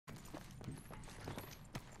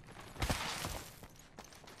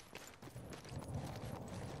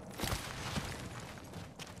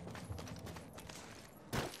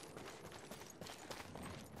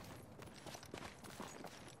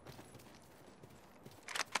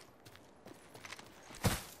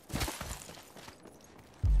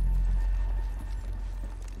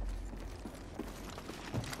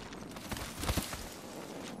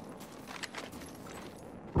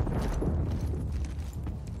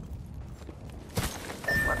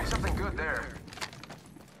good there.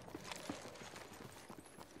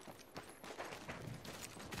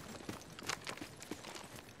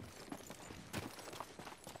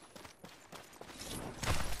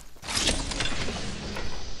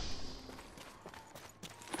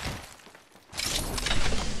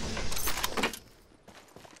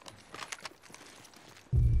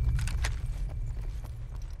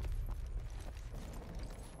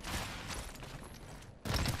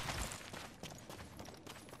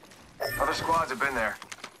 Other squads have been there.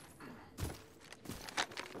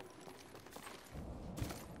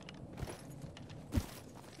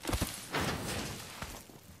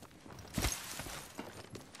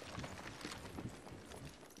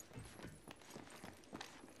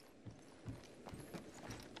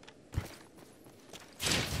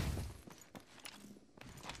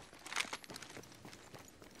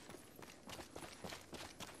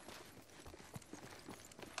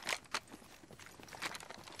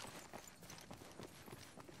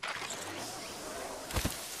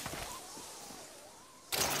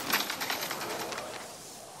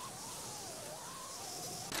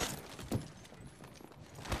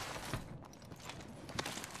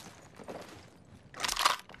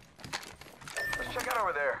 Check out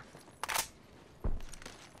over there.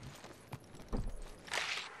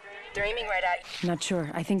 They're aiming right at you. Not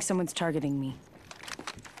sure. I think someone's targeting me.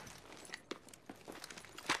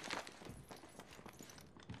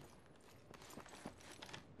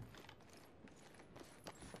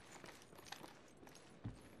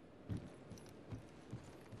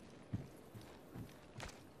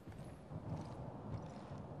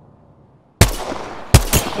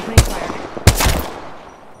 Opening fire.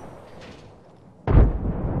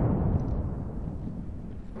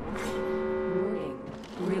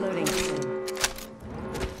 Reloading.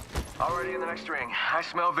 Already in the next ring. I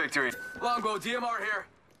smell victory. Longbow, DMR here.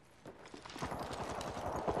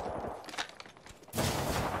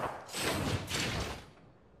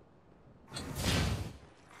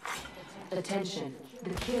 Attention, the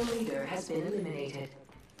kill leader has been eliminated.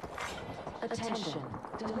 Attention,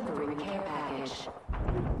 delivering care package.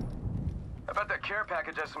 I bet that care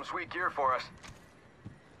package has some sweet gear for us.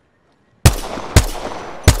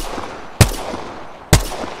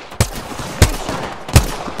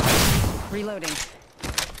 Reloading.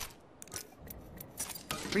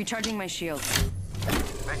 Recharging my shields.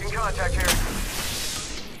 Making contact here.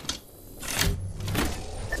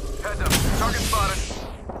 Heads up. Target spotted.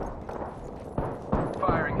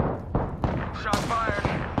 Firing. Shot fired.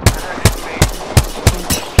 They're hitting me.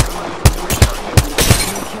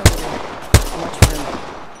 Watch for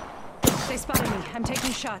them. They spotted me. I'm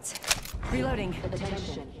taking shots. Reloading.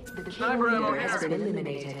 Attention, the kill Sniper ammo leader has here. been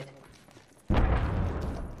eliminated.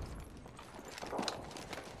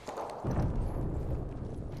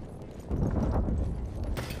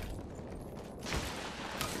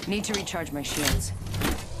 Need to recharge my shields.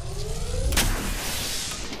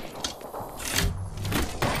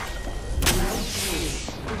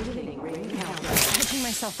 Catching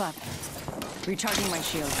myself up. Recharging my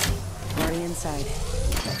shields. Already inside.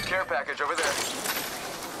 Care package over there.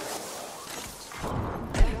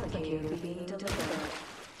 Replicator being delivered.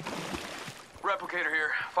 Replicator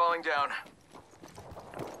here. Falling down.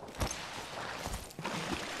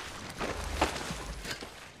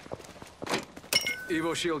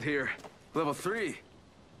 Evo shield here. Level 3.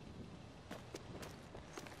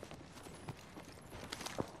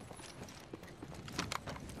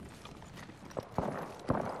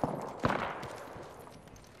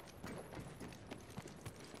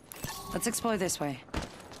 Let's explore this way.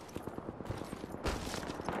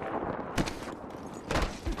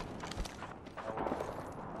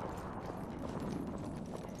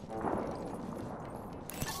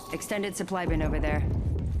 Extended supply bin over there.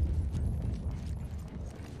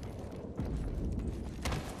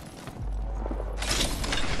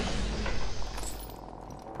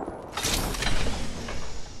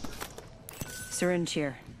 Syringe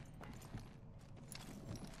here.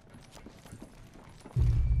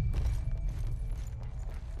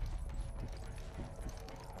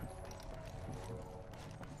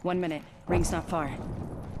 One minute. Ring's not far.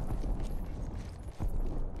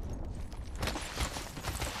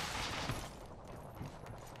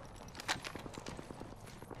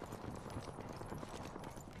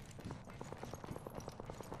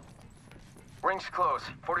 Ring's close.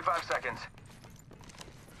 45 seconds.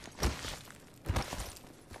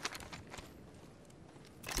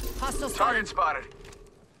 Hostile Target spotted. spotted.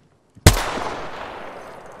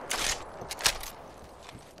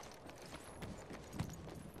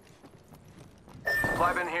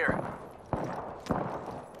 Supply bin here.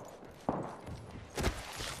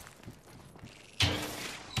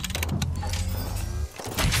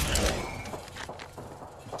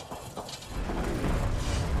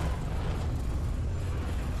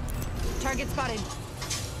 Target spotted.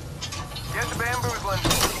 Get the bamboozling.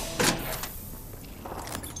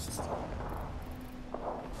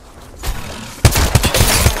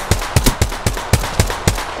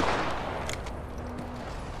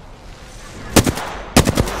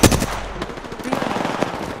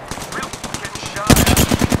 Getting shot at.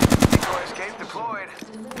 Decoy escape deployed.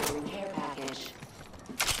 Delivering care package.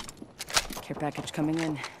 Care package coming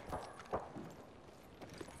in.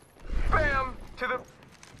 Bam! To the...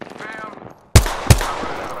 Bam!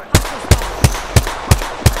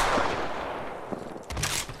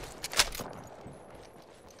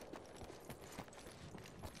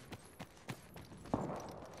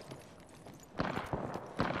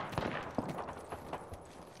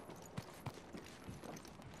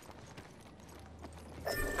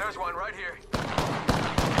 There's one right here.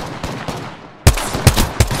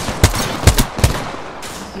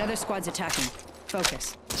 Another squad's attacking.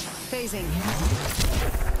 Focus. Phasing.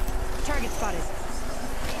 Target spotted.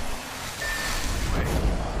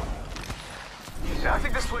 I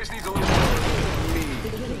think this place needs a little more me.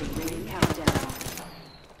 Beginning ring countdown.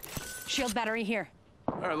 Shield battery here.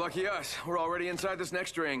 Alright, lucky us. We're already inside this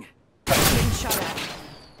next ring. Getting shot at.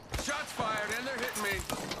 Shots fired and they're hitting me.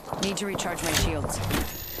 Need to recharge my shields.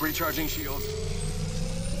 Recharging shields.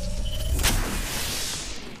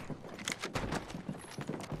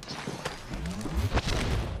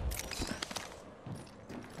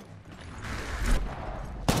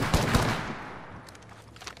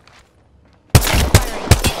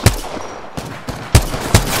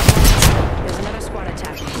 There's another squad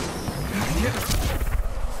attacking.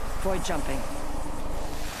 Void jumping.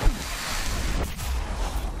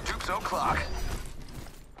 Dukes o'clock.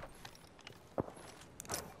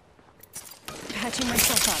 Patching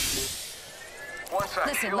myself One sec. up.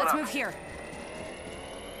 Listen, healing let's up. move here.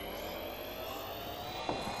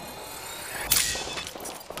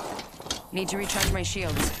 Need to recharge my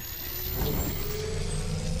shields.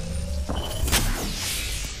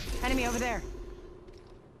 Enemy over there.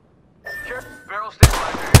 Care barrel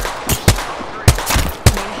stabilizer here.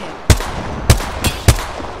 Made a hit.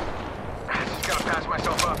 I just gotta patch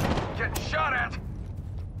myself up. Getting shot at.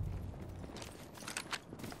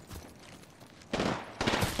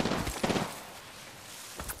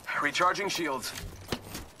 Recharging shields.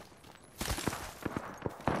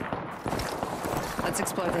 Let's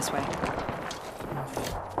explore this way.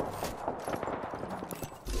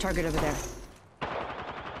 Target over there.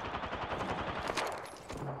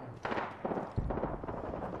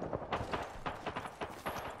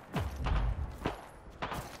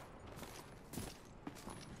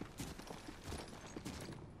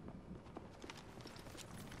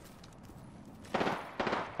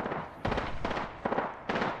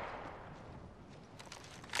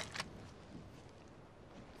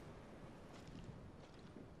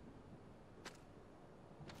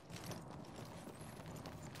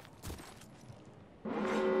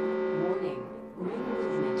 Warning. Ring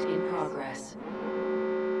movement in progress.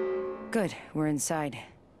 Good, we're inside.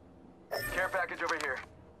 Care package over here.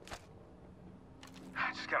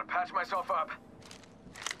 I just gotta patch myself up.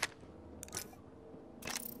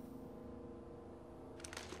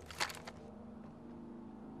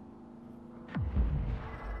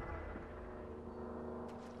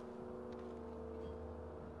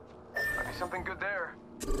 Might be something good there.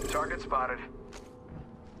 Target spotted.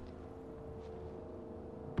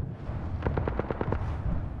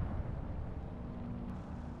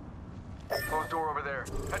 Closed door over there.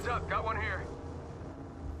 Heads up, got one here.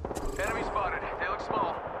 Enemy spotted. They look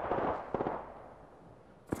small.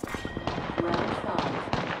 Round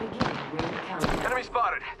 5. Beginning ring countdown. Enemy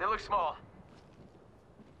spotted. They look small.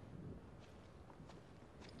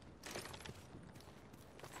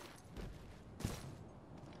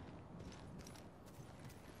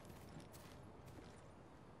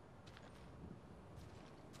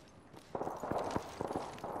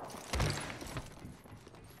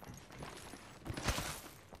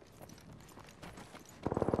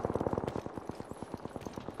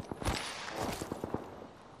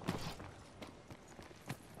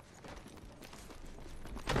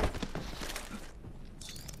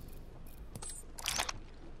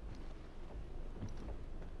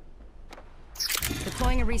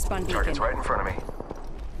 Deploying a respawn beacon. Target's right in front of me.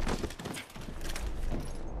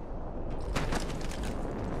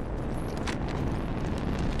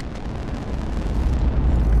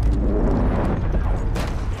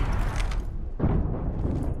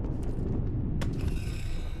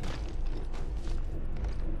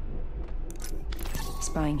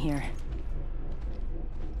 Spying here.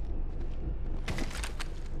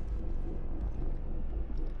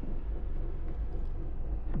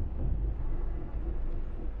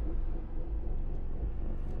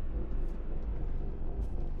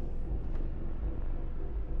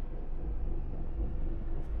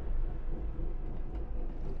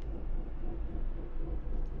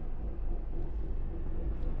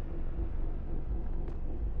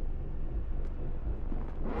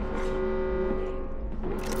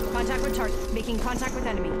 Contact with target. Making contact with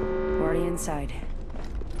enemy. Already inside.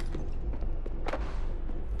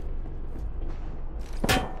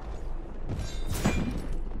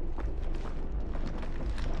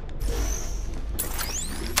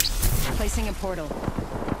 Placing a portal.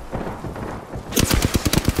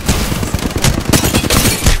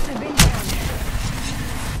 I've been down.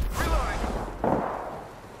 Reloading!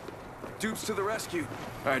 Dupes to the rescue.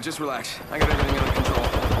 Alright, just relax. I got everything under control.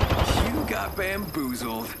 You got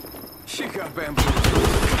bamboozled. She got bamboozled.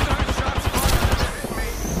 Start shots fired at me.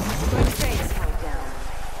 Good face. Countdown.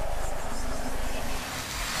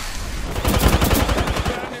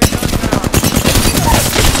 Down your gun now.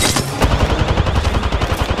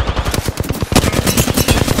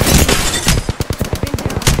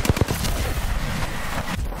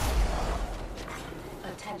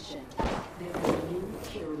 Attention. There is a new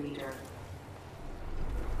kill leader.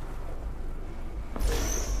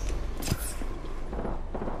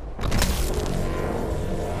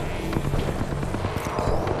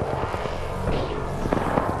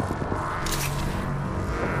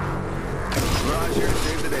 Roger,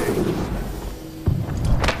 save the day.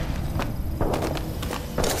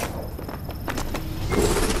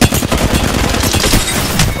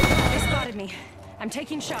 They spotted me. I'm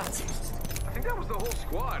taking shots. I think that was the whole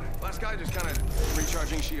squad. Last guy just kind of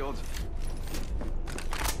recharging shields.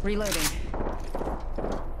 Reloading.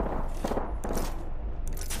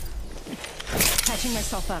 Patching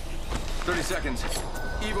myself up. 30 seconds.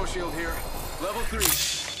 Evo shield here. Level 3.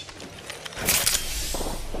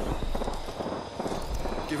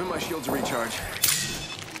 Give him my shield to recharge.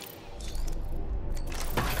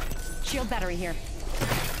 Shield battery here.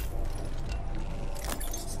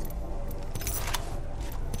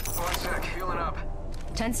 One sec, healing up.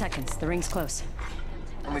 10 seconds. The ring's close.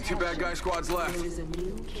 Only 2 bad guy squads left. There is a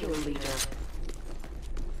new kill leader.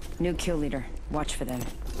 New kill leader. Watch for them.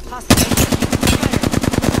 Hostile.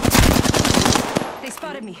 They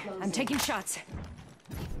spotted me. I'm taking shots.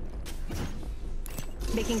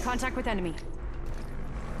 Making contact with enemy.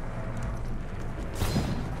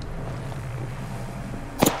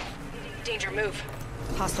 Danger, move.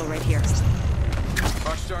 Hostile right here.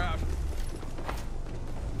 Rockstar out.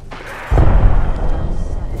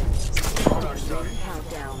 Rockstar.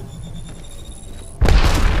 Countdown.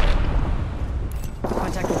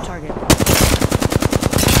 Contact with target.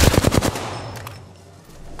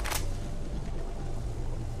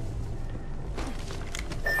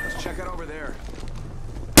 Let's check it over there.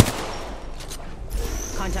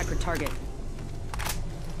 Contact with target.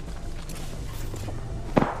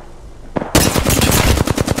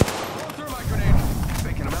 Throw my grenade.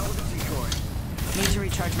 Faking him out with a decoy. Need to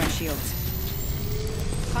recharge my shields.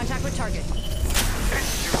 Contact with target.